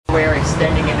We're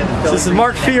extending into the This is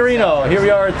Mark Fiorino. Here we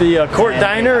are at the Court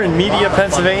Diner in Media,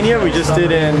 Pennsylvania. We just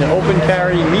did an open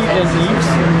carry meet and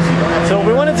eat. So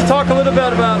we wanted to talk a little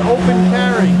bit about open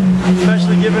carry,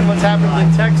 especially given what's happened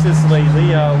in Texas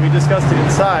lately. We discussed it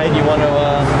inside. You want to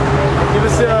give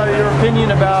us your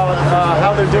opinion about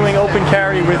how they're doing open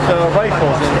carry with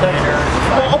rifles in Texas?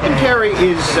 Well, open carry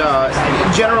is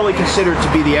generally considered to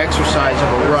be the exercise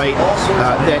of a right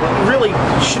that really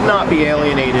should not be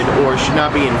alienated or should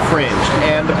not be infringed.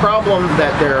 And the problem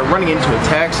that they're running into in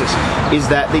Texas is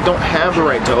that they don't have the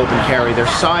right to open carry their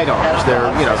sidearms, their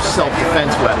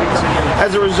self-defense weapons.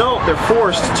 As a result, they're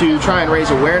forced to try and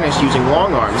raise awareness using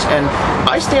long arms, and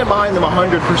I stand behind them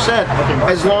 100%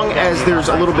 as long as there's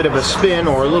a little bit of a spin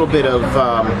or a little bit of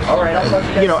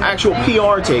actual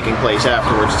PR taking place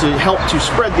afterwards to help to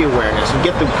spread the awareness and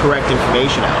get the correct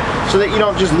information out, so that you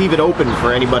don't just leave it open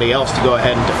for anybody else to go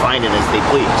ahead and define it as they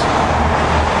please.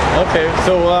 Okay,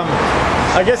 so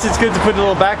I guess it's good to put a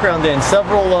little background in.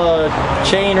 Several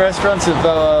chain restaurants have,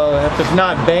 if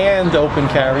not banned open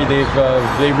carry,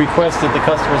 they requested the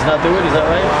customers not do it. Is that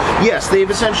right? Yes, they've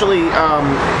essentially,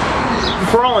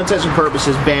 for all intents and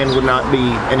purposes, ban would not be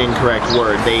an incorrect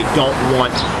word. They don't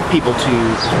want people to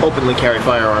openly carry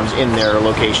firearms in their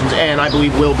locations, and I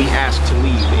believe will be asked to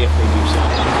leave if they do so.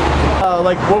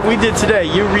 Like what we did today,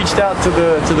 you reached out to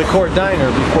the Court Diner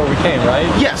before we came, right?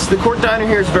 Yes, the Court Diner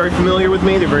here is very familiar with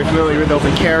me. They're very familiar with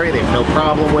open carry. They have no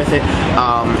problem with it.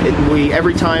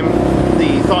 Every time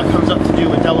the thought comes up to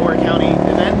do a Delaware County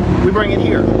event, we bring it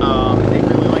here. They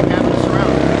really like having us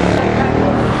around.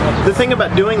 The thing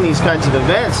about doing these kinds of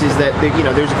events is that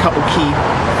there's a couple key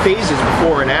phases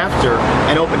before and after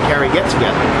an open carry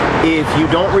get-together. If you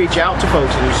don't reach out to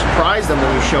folks and you surprise them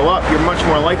when you show up, you're much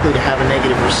more likely to have a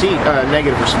negative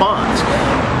response.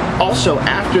 Also,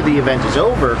 after the event is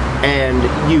over and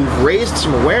you've raised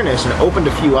some awareness and opened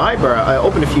a few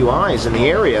eyes in the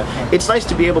area, it's nice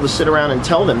to be able to sit around and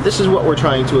tell them, this is what we're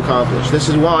trying to accomplish. This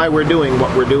is why we're doing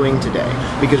what we're doing today,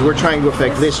 because we're trying to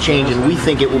affect this change and we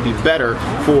think it will be better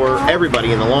for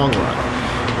everybody in the long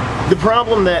run. The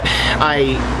problem that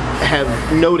I have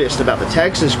noticed about the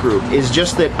Texas group is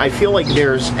just that I feel like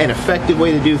there's an effective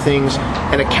way to do things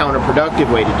and a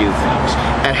counterproductive way to do things.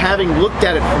 And having looked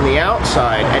at it from the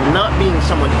outside and not being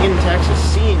someone in Texas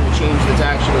seeing the change that's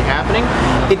actually happening,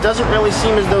 it doesn't really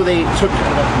seem as though they took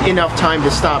enough time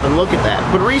to stop and look at that.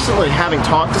 But recently, having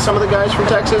talked to some of the guys from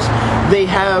Texas, they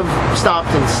have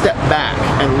stopped and stepped back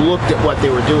and looked at what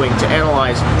they were doing to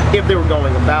analyze if they were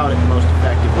going about it the most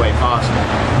effective way possible.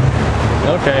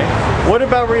 Okay. What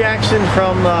about reaction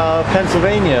from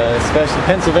Pennsylvania, especially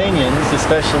Pennsylvanians,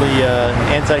 especially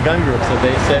anti-gun groups? Have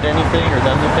they said anything or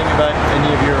done anything about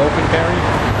any of your open carry?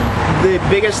 The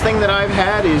biggest thing that I've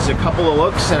had is a couple of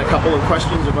looks and a couple of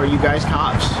questions of, are you guys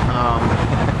cops?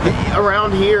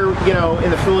 Around here, in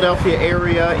the Philadelphia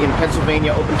area, in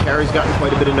Pennsylvania, open carry's gotten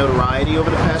quite a bit of notoriety over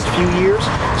the past few years.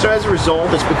 So as a result,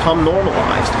 it's become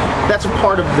normalized. That's a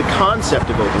part of the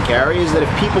concept of open carry, is that if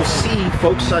people see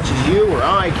folks such as you or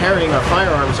I carrying our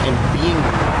firearms and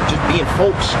just being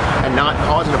folks and not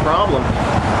causing a problem,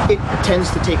 it tends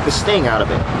to take the sting out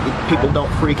of it. People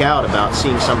don't freak out about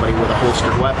seeing somebody with a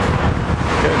holstered weapon.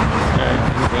 Good.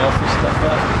 Anything else you stuck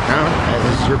up? No,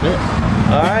 this is your bit.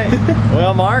 All right.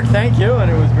 Well, Mark, thank you,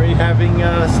 and it was great having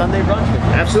Sunday brunch with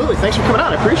you. Absolutely. Thanks for coming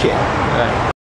out. I appreciate it. All right.